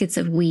baskets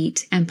of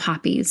wheat and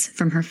poppies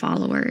from her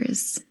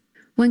followers.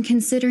 When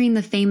considering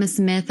the famous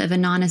myth of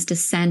Inanna's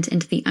descent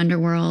into the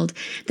underworld,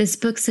 this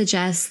book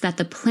suggests that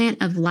the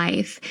plant of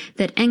life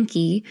that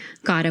Enki,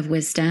 god of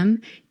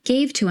wisdom,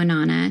 gave to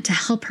Inanna to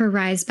help her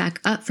rise back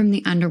up from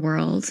the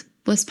underworld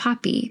was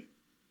poppy.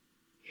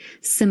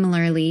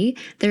 Similarly,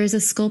 there is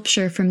a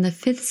sculpture from the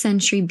 5th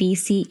century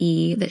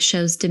BCE that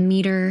shows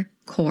Demeter,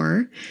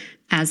 Kor,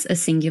 as a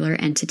singular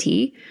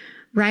entity,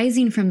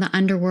 rising from the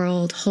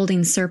underworld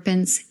holding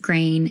serpents,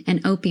 grain,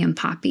 and opium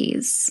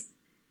poppies.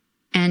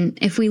 And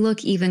if we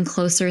look even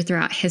closer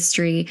throughout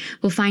history,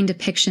 we'll find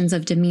depictions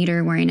of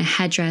Demeter wearing a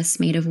headdress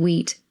made of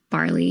wheat,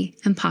 barley,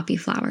 and poppy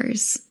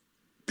flowers.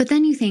 But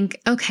then you think,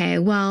 okay,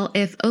 well,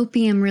 if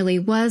opium really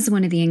was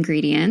one of the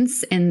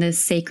ingredients in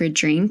this sacred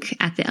drink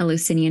at the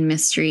Eleusinian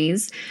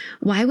Mysteries,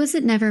 why was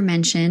it never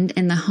mentioned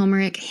in the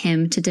Homeric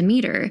hymn to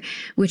Demeter,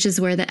 which is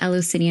where the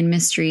Eleusinian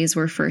Mysteries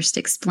were first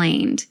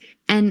explained?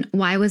 And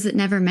why was it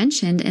never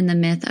mentioned in the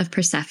myth of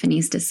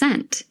Persephone's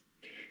descent?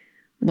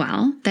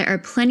 Well, there are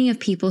plenty of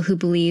people who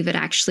believe it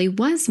actually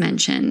was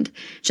mentioned,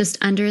 just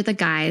under the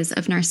guise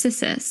of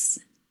Narcissus.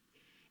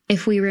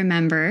 If we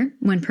remember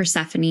when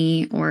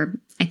Persephone, or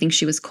I think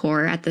she was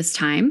Kor at this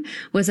time,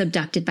 was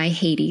abducted by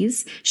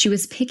Hades, she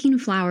was picking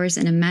flowers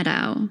in a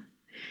meadow.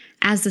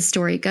 As the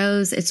story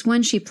goes, it's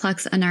when she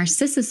plucks a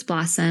narcissus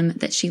blossom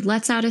that she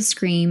lets out a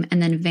scream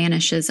and then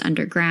vanishes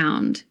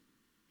underground.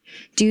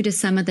 Due to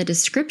some of the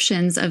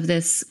descriptions of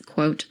this,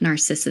 quote,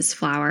 narcissus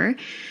flower,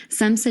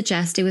 some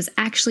suggest it was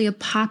actually a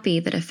poppy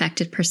that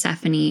affected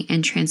Persephone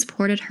and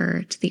transported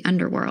her to the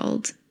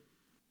underworld.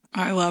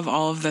 I love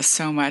all of this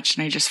so much,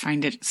 and I just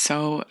find it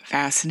so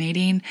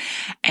fascinating.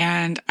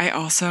 And I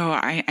also,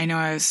 I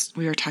know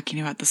we were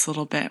talking about this a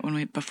little bit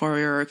before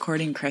we were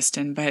recording,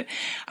 Kristen, but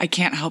I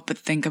can't help but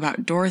think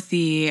about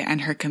Dorothy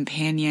and her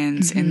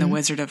companions in The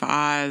Wizard of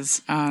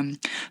Oz,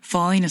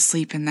 falling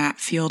asleep in that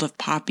field of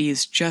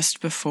poppies just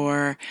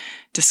before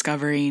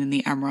discovering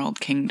the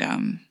Emerald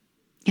Kingdom.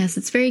 Yes,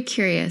 it's very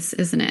curious,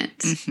 isn't it?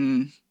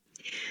 Mm-hmm.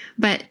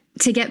 But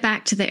to get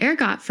back to the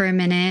ergot for a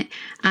minute,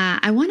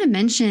 I want to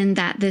mention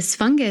that this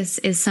fungus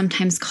is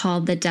sometimes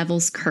called the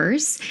Devil's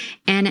Curse,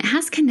 and it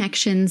has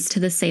connections to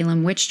the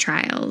Salem witch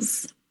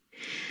trials.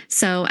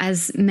 So,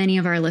 as many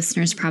of our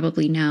listeners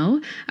probably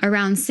know,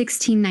 around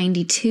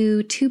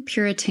 1692, two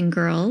Puritan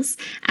girls,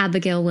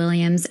 Abigail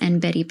Williams and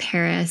Betty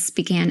Paris,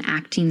 began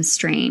acting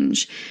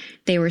strange.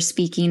 They were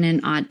speaking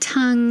in odd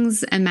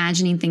tongues,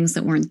 imagining things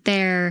that weren't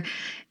there,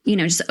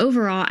 just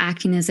overall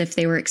acting as if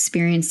they were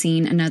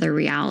experiencing another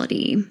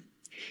reality.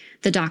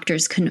 The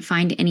doctors couldn't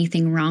find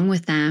anything wrong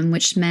with them,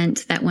 which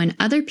meant that when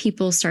other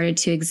people started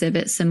to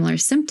exhibit similar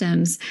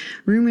symptoms,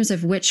 rumors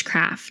of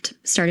witchcraft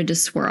started to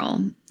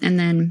swirl. And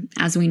then,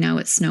 as we know,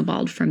 it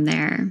snowballed from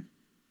there.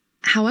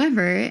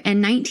 However,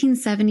 in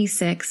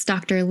 1976,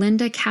 Dr.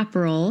 Linda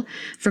Caparol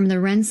from the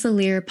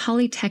Rensselaer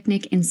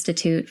Polytechnic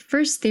Institute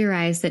first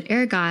theorized that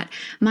ergot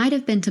might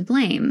have been to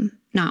blame,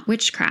 not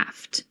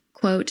witchcraft.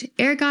 Quote,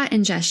 ergot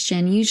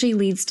ingestion usually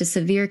leads to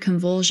severe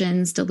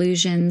convulsions,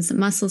 delusions,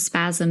 muscle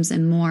spasms,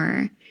 and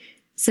more.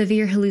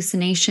 Severe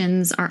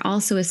hallucinations are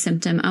also a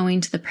symptom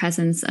owing to the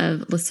presence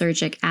of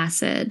lysergic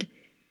acid.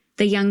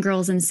 The young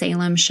girls in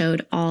Salem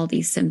showed all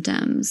these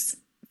symptoms.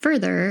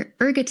 Further,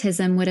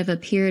 ergotism would have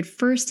appeared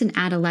first in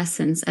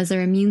adolescence as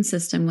their immune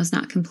system was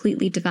not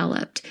completely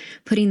developed,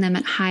 putting them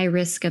at high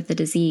risk of the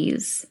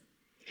disease.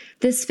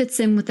 This fits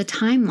in with the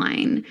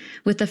timeline,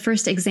 with the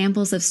first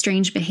examples of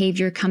strange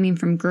behavior coming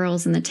from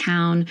girls in the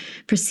town,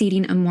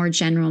 preceding a more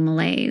general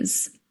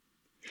malaise.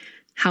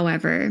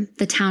 However,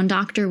 the town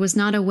doctor was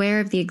not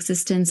aware of the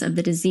existence of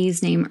the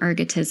disease named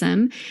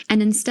ergotism,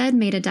 and instead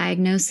made a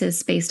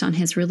diagnosis based on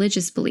his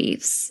religious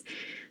beliefs.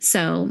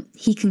 So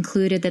he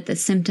concluded that the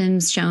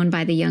symptoms shown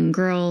by the young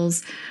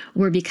girls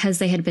were because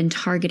they had been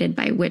targeted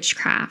by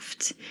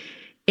witchcraft.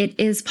 It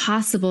is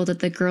possible that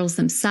the girls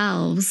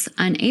themselves,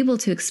 unable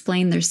to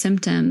explain their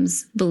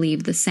symptoms,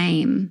 believed the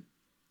same.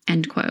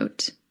 End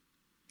quote.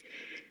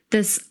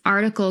 This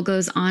article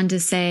goes on to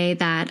say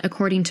that,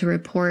 according to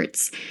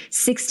reports,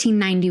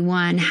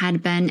 1691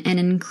 had been an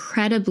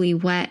incredibly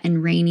wet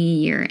and rainy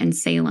year in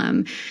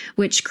Salem,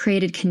 which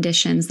created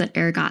conditions that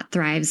ergot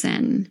thrives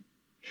in.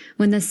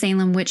 When the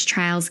Salem witch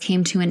trials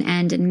came to an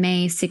end in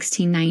May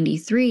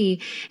 1693,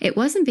 it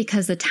wasn't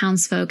because the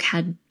townsfolk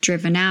had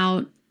driven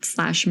out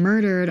 /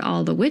 murdered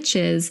all the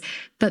witches,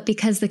 but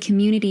because the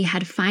community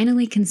had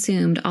finally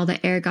consumed all the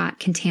ergot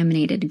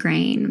contaminated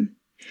grain.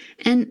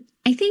 And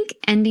I think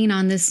ending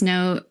on this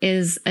note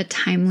is a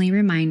timely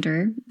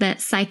reminder that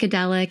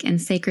psychedelic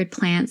and sacred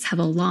plants have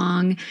a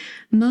long,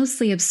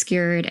 mostly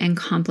obscured and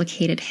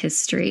complicated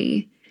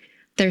history.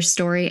 Their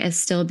story is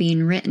still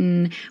being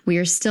written, we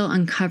are still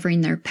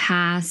uncovering their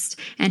past,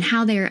 and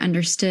how they are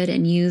understood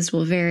and used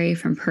will vary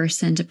from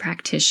person to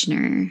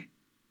practitioner.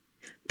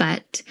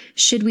 But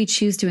should we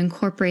choose to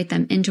incorporate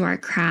them into our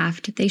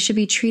craft, they should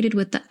be treated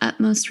with the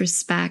utmost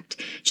respect,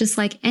 just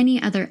like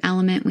any other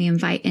element we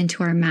invite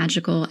into our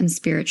magical and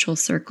spiritual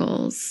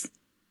circles.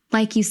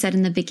 Like you said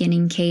in the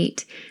beginning,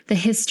 Kate, the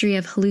history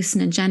of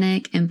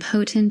hallucinogenic and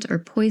potent or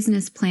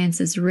poisonous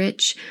plants is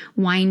rich,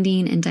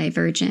 winding, and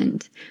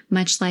divergent,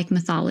 much like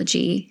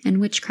mythology and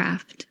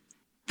witchcraft.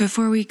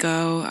 Before we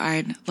go,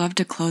 I'd love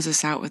to close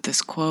us out with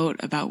this quote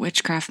about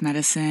witchcraft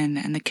medicine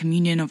and the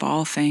communion of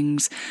all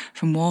things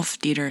from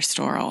Wolf-Dieter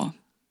Storl.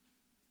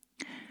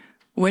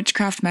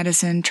 Witchcraft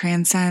medicine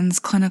transcends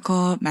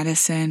clinical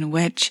medicine,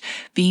 which,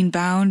 being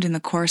bound in the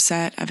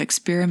corset of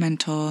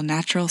experimental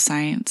natural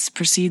science,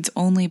 proceeds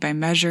only by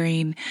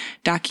measuring,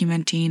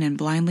 documenting, and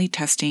blindly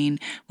testing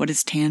what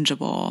is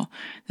tangible,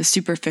 the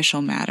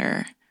superficial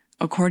matter,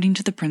 according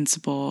to the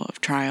principle of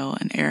trial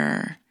and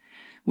error.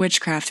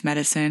 Witchcraft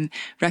medicine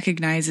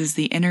recognizes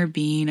the inner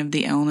being of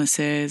the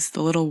illnesses,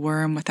 the little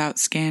worm without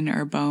skin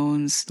or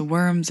bones, the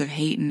worms of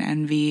hate and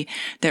envy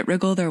that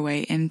wriggle their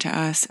way into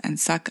us and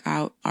suck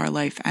out our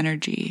life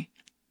energy.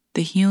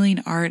 The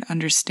healing art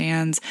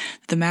understands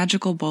the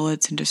magical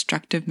bullets and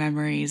destructive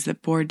memories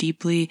that bore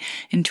deeply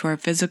into our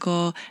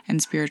physical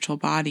and spiritual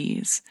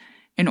bodies.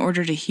 In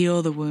order to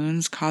heal the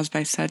wounds caused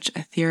by such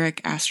etheric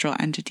astral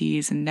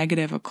entities and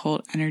negative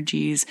occult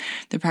energies,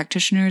 the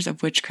practitioners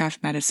of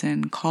witchcraft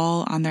medicine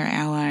call on their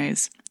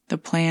allies, the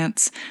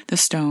plants, the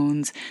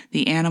stones,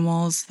 the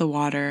animals, the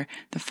water,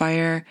 the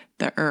fire,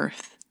 the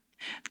earth.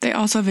 They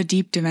also have a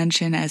deep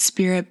dimension as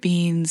spirit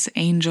beings,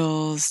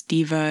 angels,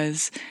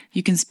 divas.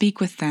 You can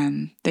speak with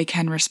them. They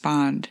can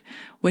respond.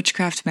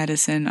 Witchcraft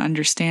medicine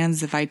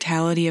understands the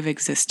vitality of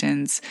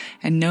existence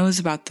and knows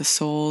about the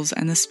souls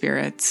and the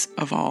spirits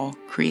of all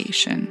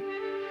creation.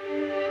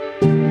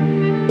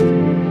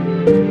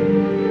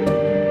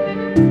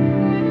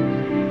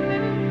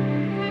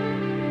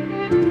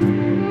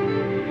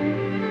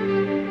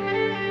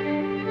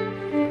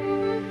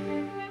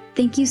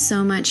 Thank you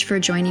so much for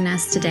joining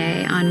us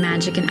today on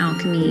Magic and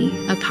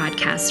Alchemy, a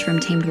podcast from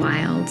Tamed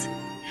Wild.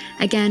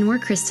 Again, we're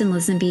Kristen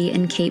Lisenby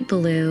and Kate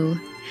Ballou.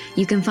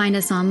 You can find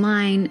us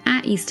online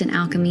at Easton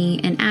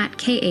Alchemy and at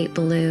K8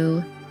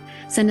 Ballou.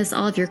 Send us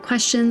all of your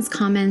questions,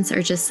 comments,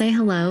 or just say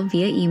hello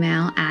via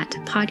email at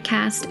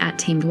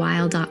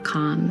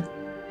podcast@tamedwild.com.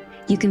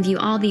 You can view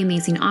all the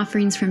amazing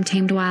offerings from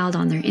Tamed Wild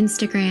on their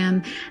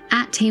Instagram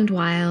at Tamed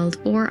Wild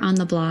or on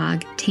the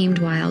blog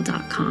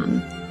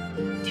tamedwild.com.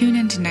 Tune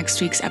into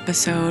next week's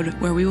episode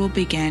where we will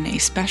begin a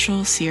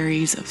special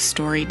series of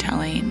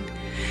storytelling.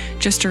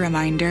 Just a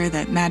reminder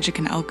that magic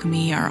and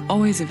alchemy are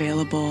always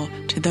available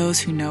to those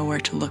who know where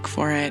to look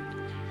for it.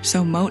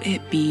 So mote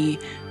it be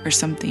for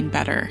something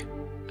better.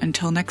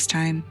 Until next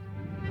time.